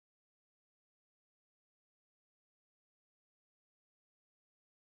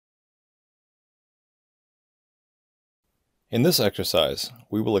In this exercise,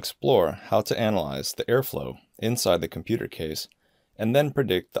 we will explore how to analyze the airflow inside the computer case and then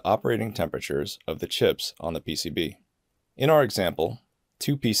predict the operating temperatures of the chips on the PCB. In our example,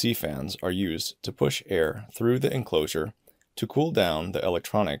 two PC fans are used to push air through the enclosure to cool down the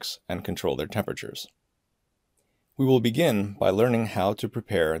electronics and control their temperatures. We will begin by learning how to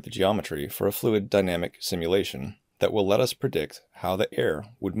prepare the geometry for a fluid dynamic simulation that will let us predict how the air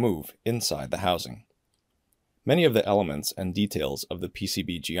would move inside the housing. Many of the elements and details of the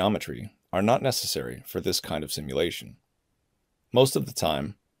PCB geometry are not necessary for this kind of simulation. Most of the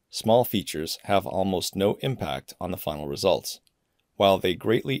time, small features have almost no impact on the final results, while they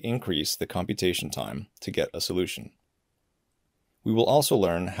greatly increase the computation time to get a solution. We will also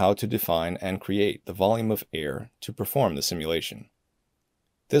learn how to define and create the volume of air to perform the simulation.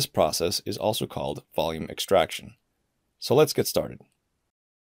 This process is also called volume extraction. So let's get started.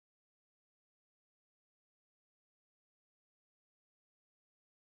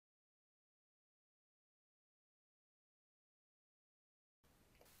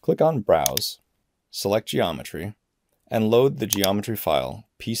 Click on Browse, select Geometry, and load the geometry file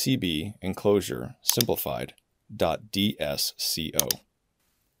PCB enclosure simplified.dsco.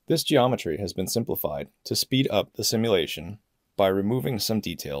 This geometry has been simplified to speed up the simulation by removing some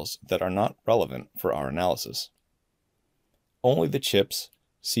details that are not relevant for our analysis. Only the chips,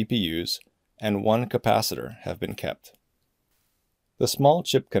 CPUs, and one capacitor have been kept. The small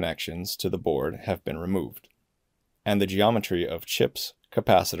chip connections to the board have been removed, and the geometry of chips,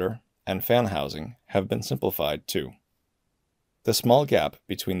 capacitor, and fan housing have been simplified too. The small gap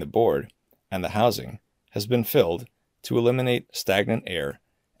between the board and the housing has been filled to eliminate stagnant air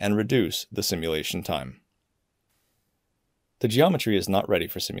and reduce the simulation time. The geometry is not ready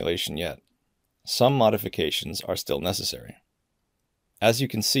for simulation yet. Some modifications are still necessary. As you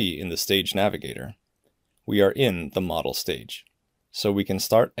can see in the Stage Navigator, we are in the model stage, so we can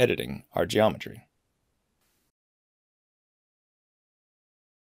start editing our geometry.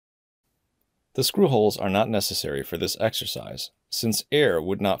 The screw holes are not necessary for this exercise, since air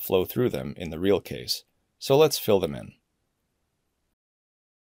would not flow through them in the real case, so let's fill them in.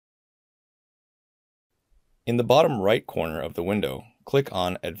 In the bottom right corner of the window, click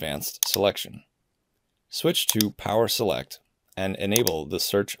on Advanced Selection. Switch to Power Select and enable the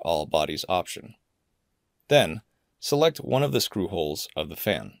Search All Bodies option. Then, select one of the screw holes of the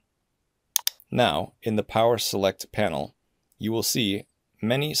fan. Now, in the Power Select panel, you will see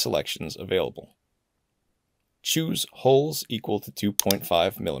many selections available. Choose holes equal to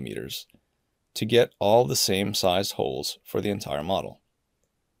 2.5 millimeters to get all the same size holes for the entire model.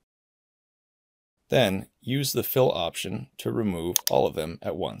 Then, use the Fill option to remove all of them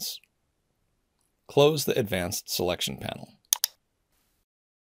at once. Close the Advanced Selection panel.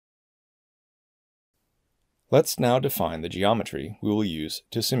 Let's now define the geometry we will use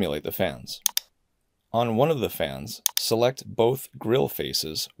to simulate the fans. On one of the fans, select both grill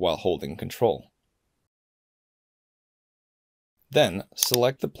faces while holding Control. Then,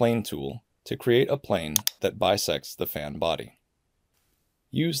 select the Plane tool to create a plane that bisects the fan body.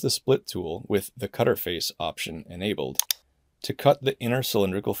 Use the Split tool with the Cutter Face option enabled to cut the inner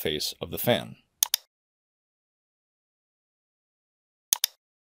cylindrical face of the fan.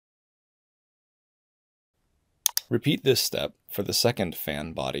 Repeat this step for the second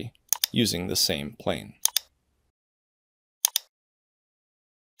fan body using the same plane.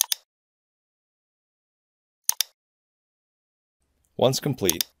 Once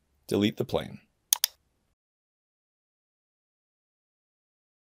complete, delete the plane.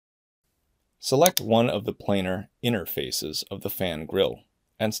 Select one of the planar inner faces of the fan grill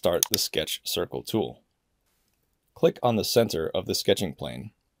and start the Sketch Circle tool. Click on the center of the sketching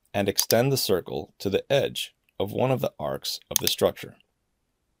plane and extend the circle to the edge of one of the arcs of the structure.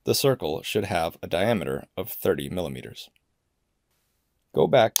 The circle should have a diameter of 30 millimeters. Go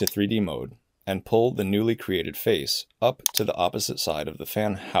back to 3D mode and pull the newly created face up to the opposite side of the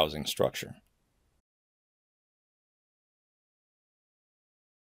fan housing structure.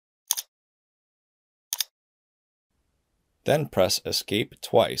 Then press Escape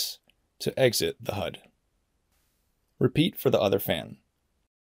twice to exit the HUD. Repeat for the other fan.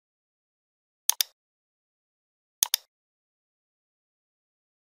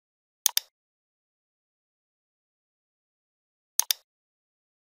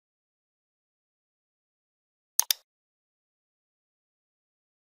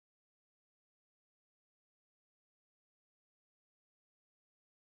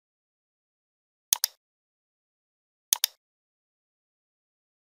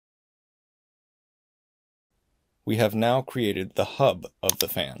 We have now created the hub of the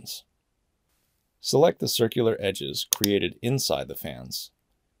fans. Select the circular edges created inside the fans.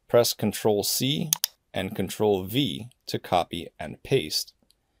 Press Ctrl-C and Ctrl-V to copy and paste,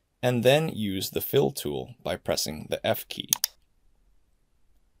 and then use the Fill tool by pressing the F key.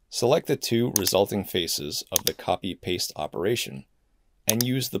 Select the two resulting faces of the copy-paste operation, and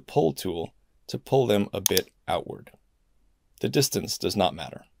use the Pull tool to pull them a bit outward. The distance does not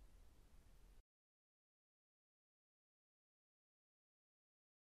matter.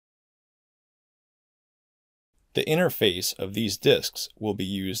 The inner face of these disks will be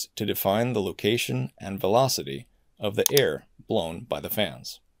used to define the location and velocity of the air blown by the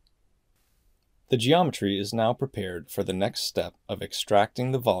fans. The geometry is now prepared for the next step of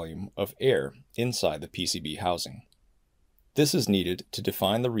extracting the volume of air inside the PCB housing. This is needed to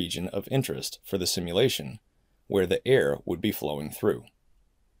define the region of interest for the simulation where the air would be flowing through.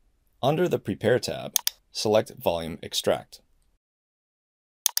 Under the Prepare tab, select Volume Extract.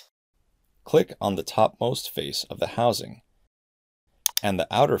 Click on the topmost face of the housing and the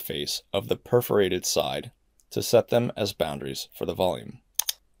outer face of the perforated side to set them as boundaries for the volume.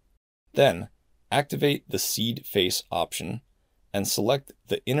 Then, activate the Seed Face option and select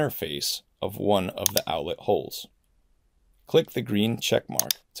the inner face of one of the outlet holes. Click the green check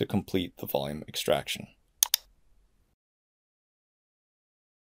mark to complete the volume extraction.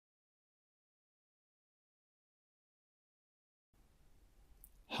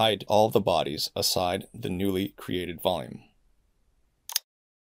 Hide all the bodies aside the newly created volume.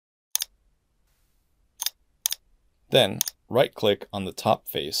 Then, right-click on the top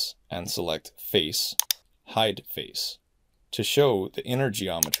face and select Face, Hide Face to show the inner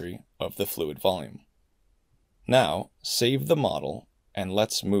geometry of the fluid volume. Now, save the model and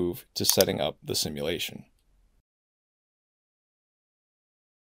let's move to setting up the simulation.